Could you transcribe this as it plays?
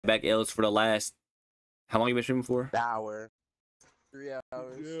back L's for the last. How long you been streaming for? Hour. 3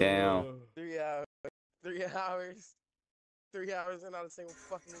 hours. Damn. 3 hours. 3 hours. 3 hours and not a single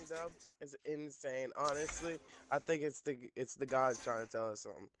fucking dub. It's insane. Honestly, I think it's the gods trying to tell us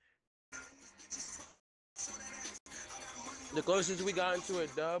something. The closest we got into a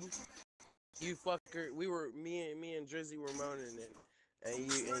dub, you fucker. Me and Drizzy were moaning it. And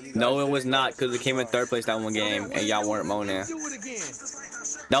you No, it was not, because it came in third place that one game, and y'all weren't moaning.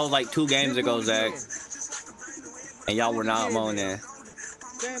 That was like 2 games ago, Zach. And y'all were not moaning.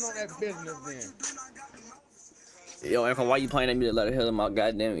 Stand on that business then. Yo, Anthony, why you playing at me to let it hit in my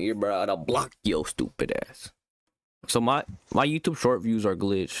goddamn ear, bro? I'll block your stupid ass. So my YouTube short views are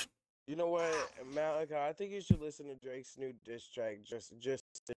glitched. You know what, Malachi? I think you should listen to Drake's new diss track. Just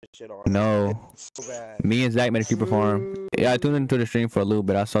to shit on. No. It's so bad. Me and Zach made a creeper farm. Yeah, I tuned into the stream for a little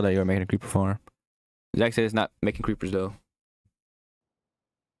bit. I saw that you were making a creeper farm. Zach said it's not making creepers though.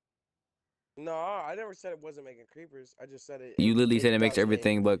 No, I never said it wasn't making creepers. I just said it. You literally said it makes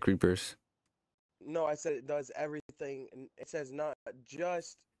everything but creepers. No, I said it does everything. And it says not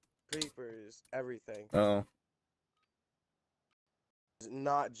just creepers, everything. Oh. It's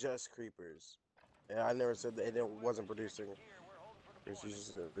not just creepers. Yeah, I never said that it wasn't producing. You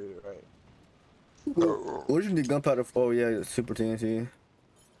just didn't read it right. What you need gunpowder for? Oh yeah, super TNT.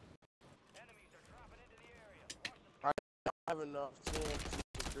 I have enough TNT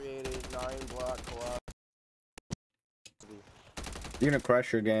to create a 9-block collapse. You're gonna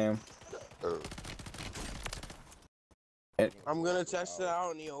crash your game. I'm gonna test it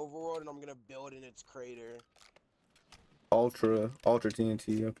out in the overworld and I'm gonna build in its crater. Ultra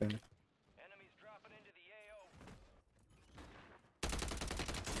TNT, okay. Enemies dropping into the AO.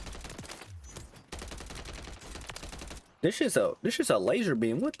 This shit's a laser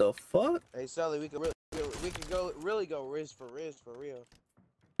beam. What the fuck? Hey Sully, we could really go Riz for real.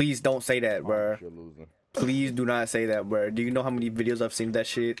 Please don't say that, bro. You're losing. Please do not say that, bro. Do you know how many videos I've seen of that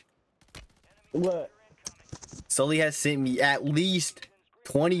shit? What? Sully has sent me at least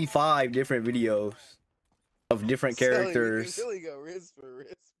 25 different videos of different characters. Sully, we can really go Riz for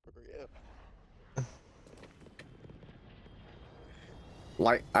real.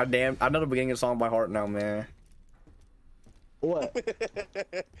 Like I know the beginning of the song by heart now, man. What?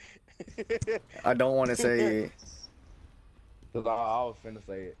 I don't want to say it. Cause I was finna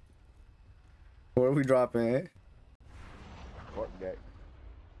say it. Where are we dropping? Work that.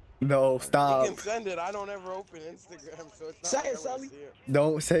 No, You stop. can send it. I don't ever open Instagram, so it's not. Say like it, I wanna Sully. see it.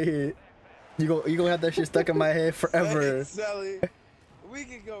 Don't say it. You gonna have that shit stuck in my head forever. Say it, Sully. We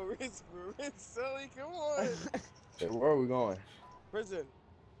can go Riz for Riz, Sully. Come on. Hey, where are we going? Prison.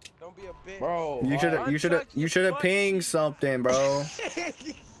 Don't be a bitch. Bro, You should have pinged something, bro.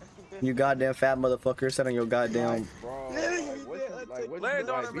 You goddamn fat motherfucker. Sit on your goddamn. Bro, what Land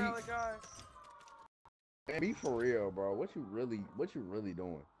you on like, him, Malachi. be for real, bro. What you really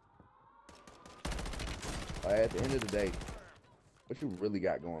doing? Like, at the end of the day, what you really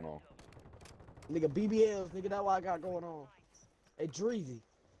got going on? Nigga, BBLs, nigga, that's what I got going on. Hey, Dreezy.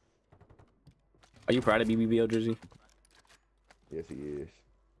 Are you proud of BBBL Jersey? Yes, he is.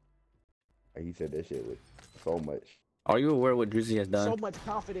 Like, he said that shit with so much. Are you aware of what Drizzy has done? So much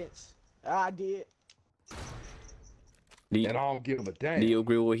confidence. I did. Do you, And I don't give a damn. do you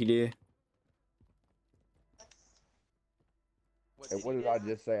agree with what he did? And what did I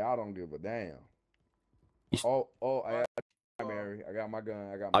just say? I don't give a damn. I'm Mary. I got my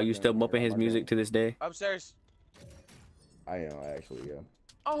gun. Are you still bumping his music to this day? Upstairs. I am actually, yeah.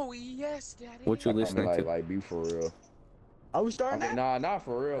 Oh yes, Daddy. What you listening to? Like, be for real. Are we I starting mean, that? not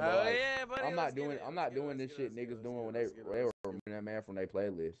for real, Oh but like, yeah, buddy. I'm not doing this shit niggas doing when they were removing that man from their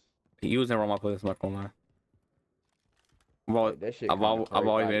playlist. He was never on my playlist, I'm not gonna lie. Like, that shit I've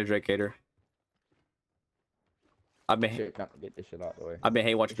always been a Drake hater. I've been get this shit out the way. I've been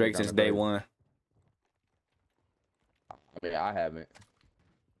hate watching Drake since day one. I mean, I haven't.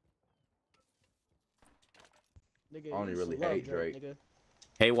 Nigga, I only you used to really love hate Drake. Nigga.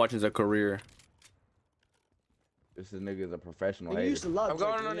 Hate watching's a career. This nigga is a professional Nigga, you hater. used to love I'm Drake,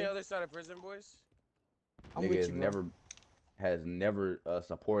 going on the nigga. other side of prison, boys. I'm Nigga with has you, bro. never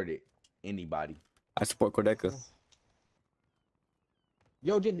supported anybody. I support Cordeka.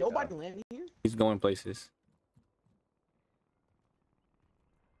 Yo, did nobody land here? He's going places.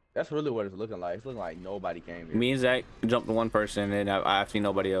 That's really what it's looking like. It's looking like nobody came here. Me and Zach jumped to one person, and I've seen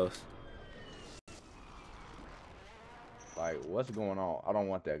nobody else. Like, what's going on? I don't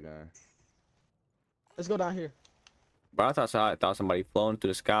want that gun. Let's go down here. But I thought somebody flown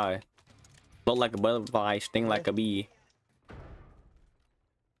through the sky. Float like a butterfly, sting like a bee.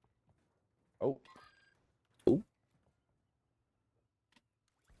 Oh. Ooh.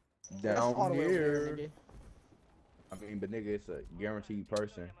 That's all Down the way over there, here. nigga. I mean, but nigga, it's a guaranteed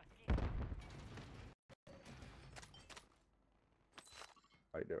person.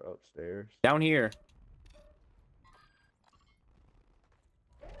 Like they're upstairs. Down here.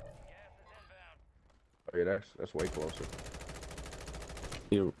 Oh yeah, that's way closer.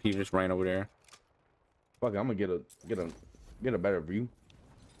 He just ran over there. Fuck it, I'm gonna get a better view.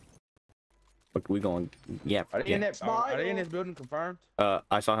 Look, we going. Yeah. Are they in that? Are they in this building? Confirmed?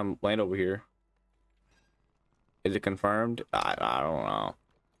 I saw him land over here. Is it confirmed? I don't know.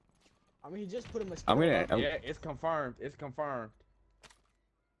 I mean, he just put him. I'm gonna. Yeah, it's confirmed. It's confirmed.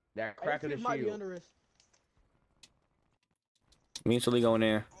 That crack of the might be shield. under us. Me and Sully going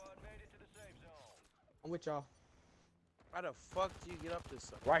in. I'm with y'all. How the fuck do you get up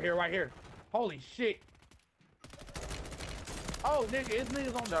this? Right here, right here. Holy shit. Oh, nigga, it's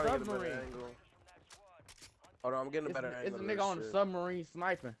niggas on the Trying to get a better submarine. angle. Hold on, I'm getting a better It's angle. a of nigga this on the shit. submarine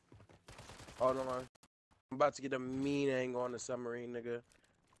sniping. Hold on. I'm about to get a mean angle on the submarine, nigga. Your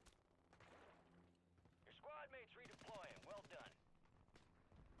squad mates redeploying. Well done.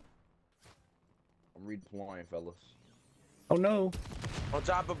 I'm redeploying, fellas. Oh no. On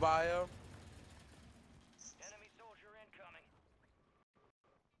top of bio. Enemy soldier incoming.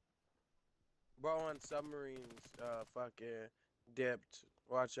 Bro, on submarines, fucking dipped.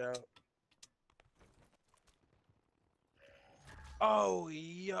 Watch out. Oh,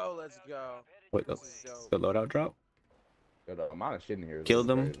 yo, let's go. Wait, This is dope. the loadout drop? Yo, the amount of shit in here is Killed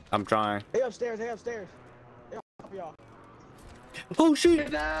them. crazy. I'm trying. They upstairs. They upstairs. They on top of y'all. Oh shit!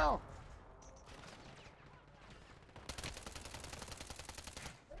 Get down!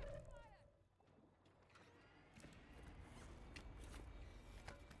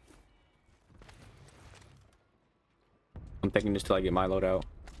 I'm taking this till I get my loadout.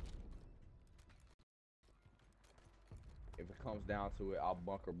 If it comes down to it, I'll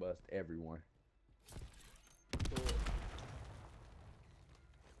bunker bust everyone.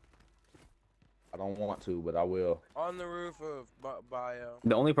 I don't want to, but I will. On the roof of bio.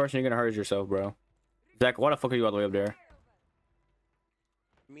 The only person you're gonna hurt is yourself, bro. Zach, why the fuck are you all the way up there?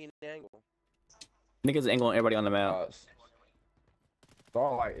 Mean angle. Niggas angling everybody on the map.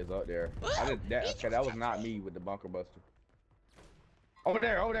 Starlight is up there. I did that. Okay, that was not me with the bunker buster. Over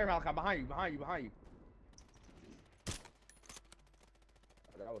there, Malachi, behind you.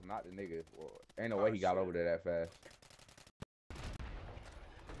 That was not the nigga. Well, ain't no way he got over there that fast.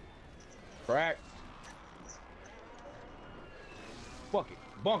 Crack. Fuck it.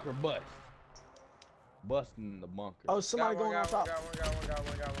 Bunker bust. Busting the bunker. Oh, somebody going on top. Got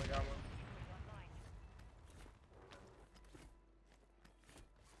one.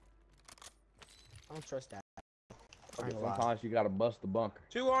 I don't trust that. I Okay, ain't gonna lie. sometimes you gotta bust the bunker.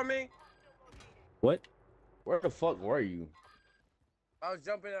 Two on me. What? Where the fuck were you? I was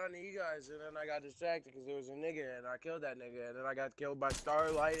jumping on you guys, and then I got distracted because there was a nigga, and I killed that nigga, and then I got killed by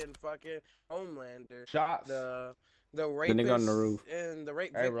Starlight and fucking Homelander. Shots. The rapist nigga on the roof. and the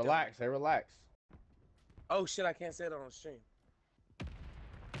rape Hey, victim. relax. Hey, relax. Oh shit, I can't say that on stream.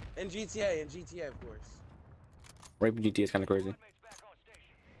 In GTA, of course. Raping GT is kind of crazy.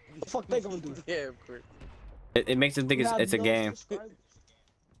 The fuck they gonna do? Yeah, of course. It makes them think it's a game.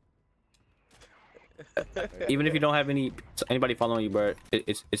 Even if you don't have anybody following you, bro,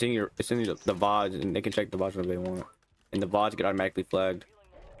 it's in the VODs, and they can check the VODs whenever they want. And the VODs get automatically flagged.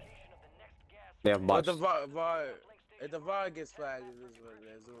 They have But bots. the VOD, if the VOD gets flagged, it is what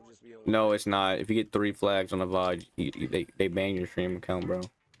it is. It'll just be. No, it's not. If you get 3 flags on the VOD, they ban your stream account, bro.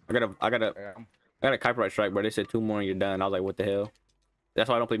 I got a copyright strike, bro. They said 2 more and you're done. I was like, what the hell? That's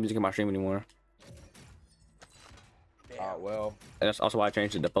why I don't play music in my stream anymore. Well. And that's also why I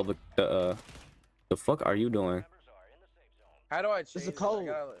changed it to public. The fuck are you doing? How do I change It's a it? code.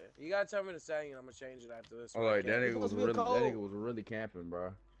 You gotta tell me the setting, and I'm gonna change it after this. Oh, wait, that Okay. nigga was really camping,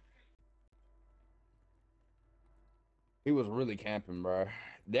 bro. He was really camping, bro.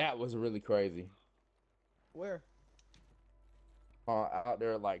 That was really crazy. Where? Out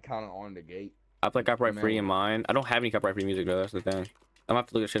there, like, kind of on the gate. I play copyright free in mine. I don't have any copyright free music though. That's the thing. I'm gonna have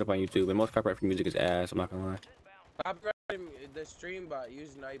to look at shit up on YouTube. And most copyright free music is ass. I'm not gonna lie. Upgrading the stream bot.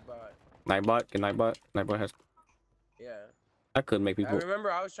 Use Nightbot. Nightbot has. Yeah. I could make I people.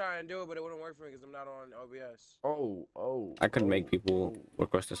 remember I was trying to do it, but it wouldn't work for me because I'm not on OBS. I could make people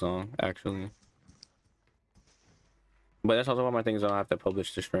request a song actually. But that's also one of my things I don't have to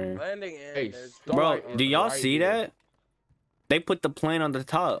publish the stream. Landing in. Hey, there's- Bro, do y'all right see here. that? They put the plane on the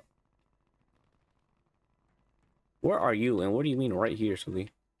top. Where are you? And what do you mean right here,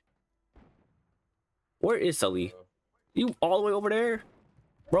 Sully? Where is Sully? You all the way over there?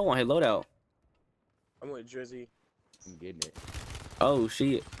 Bro, want hit loadout. I'm with Drizzy. I'm getting it. Oh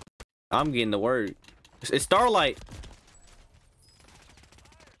shit. I'm getting the word. It's Starlight.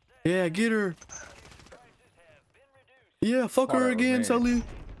 Yeah, get her. Yeah, fuck Part her of again, revenge. Sully.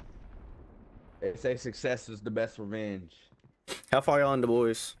 They say success is the best revenge. How far y'all in the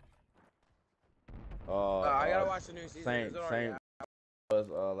boys? I gotta watch the new season. Same, Is it already same out? as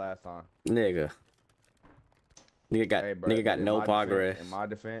last time. Nigga. Nigga got Hey, bro, nigga got in no my progress. Defense, in my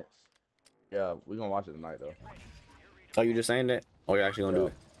defense, yeah, we gonna watch it tonight though. Oh, you just saying that? Or you actually gonna do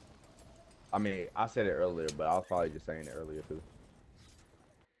it? I mean, I said it earlier, but I was probably just saying it earlier too.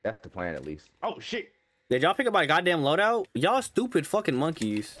 That's the plan at least. Oh shit! Did y'all pick up my goddamn loadout? Y'all stupid fucking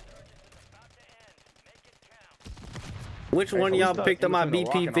monkeys. Which one of y'all picked up my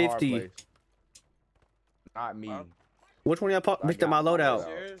BP-50? Not me. Which one of y'all picked up my loadout?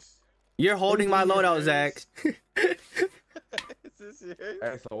 Serious? You're holding my loadout, Zach. Is this serious?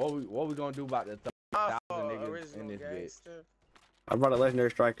 Hey, so what we gonna do about the 1,000 niggas in Original this bitch? gangster. I brought a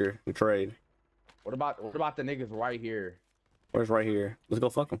legendary striker to trade. What about the niggas right here Where's right here? Let's go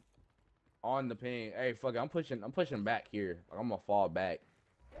fuck him. on the ping? Hey, fuck it, I'm pushing back here. Like, I'm gonna fall back.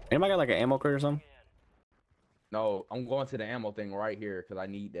 Anybody got like an ammo crate or something? No, I'm going to the ammo thing right here because I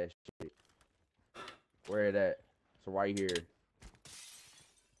need that shit. Where it at? It's right here.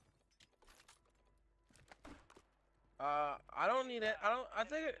 I don't need it. I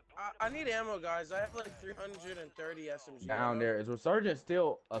think I need ammo, guys. I have like 330 SMG. Down there. Is resurgence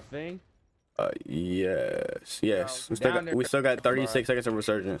still a thing? Yes. No. We still got 36 seconds of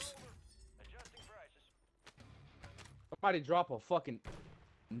resurgence. Somebody drop a fucking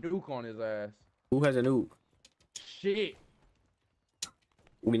nuke on his ass. Who has a nuke? Shit.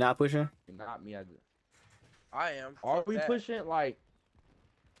 We not pushing? Not me. I am. Are Fuck we that. pushing? Like,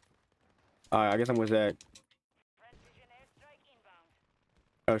 Alright, I guess I'm with Zach.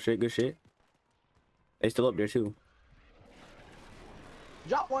 Oh shit, good shit. They still up there too.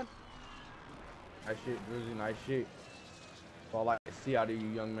 Drop one. nice shit, Drizzy. Nice shit. That's all I like to see out of you,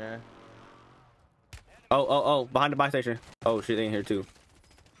 young man. Oh, behind the buy station. Oh shit, they in here too.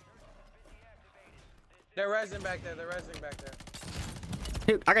 They're resin back there. They're resin back there.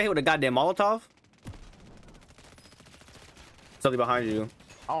 Hit, I got hit with a goddamn Molotov. Something behind you.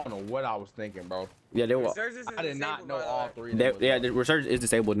 I don't know what I was thinking, bro. Yeah, they were. Resurgence is I did not disabled, know by the all way. three. Of them was Yeah, up. the resurgence is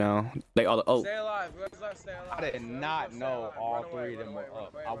disabled now. Like all the Stay alive. Whoever's left, stay alive. I did Whoever's not left, stay know alive. all Run away, three of run them away, were run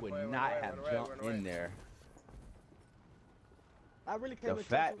up. away, I run would away, run not away, have run away, jumped run away. in there. I really can't The even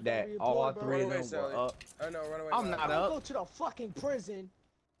fact that all three of them Sally. were up. Oh no, run away. I'm run not away. I'll up. go to the fucking prison.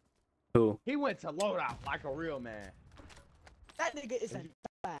 Who? He went to loadout like a real man. That nigga is a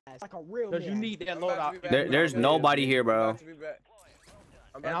ass, like a real man. Cause you need that I'm about to be loadout. back. There's nobody here, I'm bro. about to be back.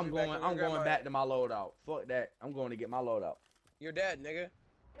 And about to I'm be back. going. I'm I'm gonna grab going my- back to my loadout. Fuck that. I'm going to get my loadout. You're dead, nigga.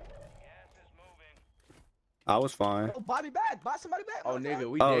 I was fine. Oh, buy me back. Buy somebody back. Oh, motherfucker. nigga,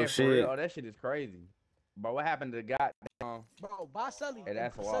 we Oh, dead for real. shit. Oh, that shit is crazy. Bro, what happened to the goddamn? Bro, buy Sully. Hey,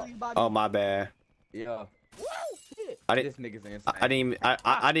 that's a Sully, lot. you buy me. Oh my bad. Yeah, Woo! Shit. I didn't. this nigga's insane. I didn't even.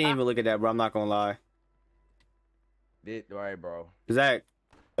 I didn't even look at that, bro. I'm not gonna lie. Right, bro. Zach.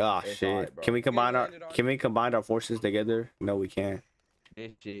 Oh It's shit. alright, bro. Can we combine our? landed on Can we combine our forces together? No, we can't.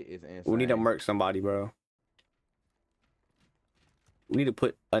 This shit is insane. We need to murk somebody, bro. We need to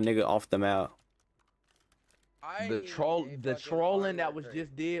put a nigga off the map. I The need troll, a the fucking trolling that armor was crate.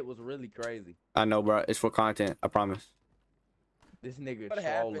 just did was really crazy. I know, bro. It's for content. I promise. This nigga What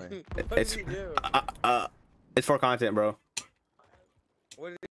trolling. happened? What It's- did he do? It's for content, bro. What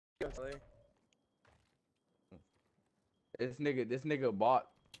did he do? Sully? This nigga bought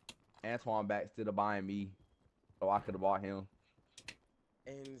Antoine back instead of buying me, so I could have bought him.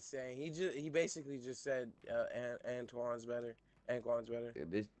 Insane. He basically just said Antoine's better. Antoine's better.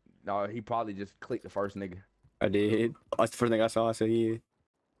 No, he probably just clicked the first nigga. I did. That's the first thing I saw. I said, yeah.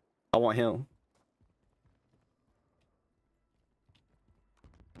 I want him.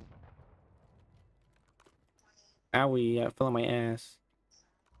 Owie, I'm feeling my ass.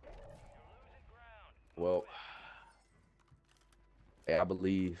 Well, yeah, I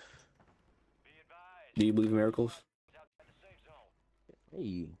believe. Do you believe in miracles?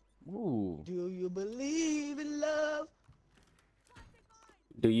 Hey, ooh. Do you believe in love?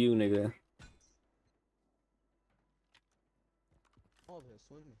 Do you, nigga? All this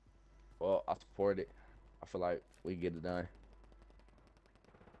swimming. Well, I support it. I feel like we get it done.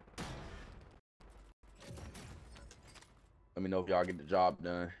 Let me know if y'all get the job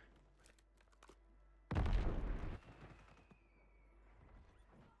done.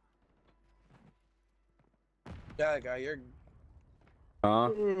 Yeah, guy, you're. Huh?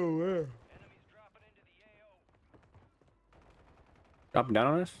 Dropping down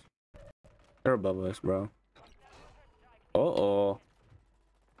on us? They're above us, bro. Uh-oh.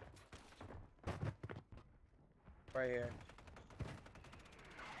 Right here.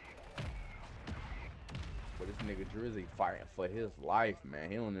 But this nigga Drizzy fighting for his life, man.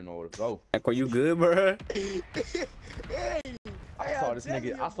 He don't even know where to go. Are you good, bro? Hey, I saw this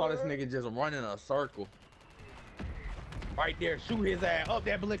nigga just running a circle. Right there, shoot his ass. Up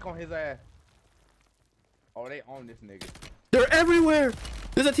that blick on his ass. Oh, they on this nigga. They're everywhere.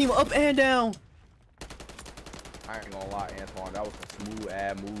 There's a team up and down. I ain't gonna lie, Antoine. That was a smooth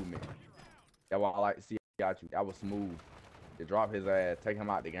ass movement. That's why I like to see got you. That was smooth. To drop his ass, take him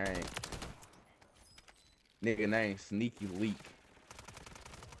out the game. Nigga name Sneaky Leak.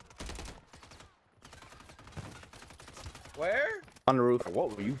 Where? On the roof.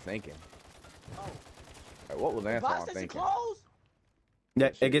 What were you thinking? Oh. Like, what was The Antoine box station thinking? closed? Yeah,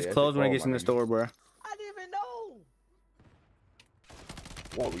 That shit- it gets that closed shit when it closed, gets in my the nigga. store, bro. I didn't even know.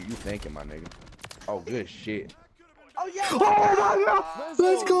 What were you thinking, my nigga? Oh, good shit. Oh yeah. Oh my god!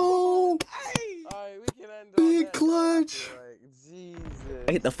 Let's go! Hey. Alright, we can end Big on that. clutch. Like, Jesus.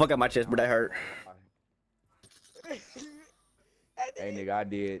 I hit the fuck out my chest, but that hurt. Hey, nigga, I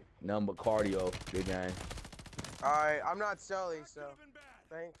did nothing but cardio this game. Alright, I'm not selling, so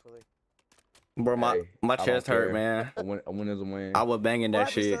thankfully. Bro, my Hey, I don't chest hurt, care. man. A win is a win. I was banging that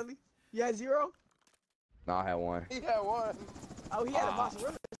shit. You had 0? Nah, I had one. He had one. Oh, he had a box of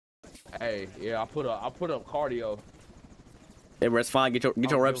rivers. Hey, yeah, I put up cardio. Hey, bro, it's fine. Get your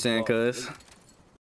I'm reps real in, slow. cuz.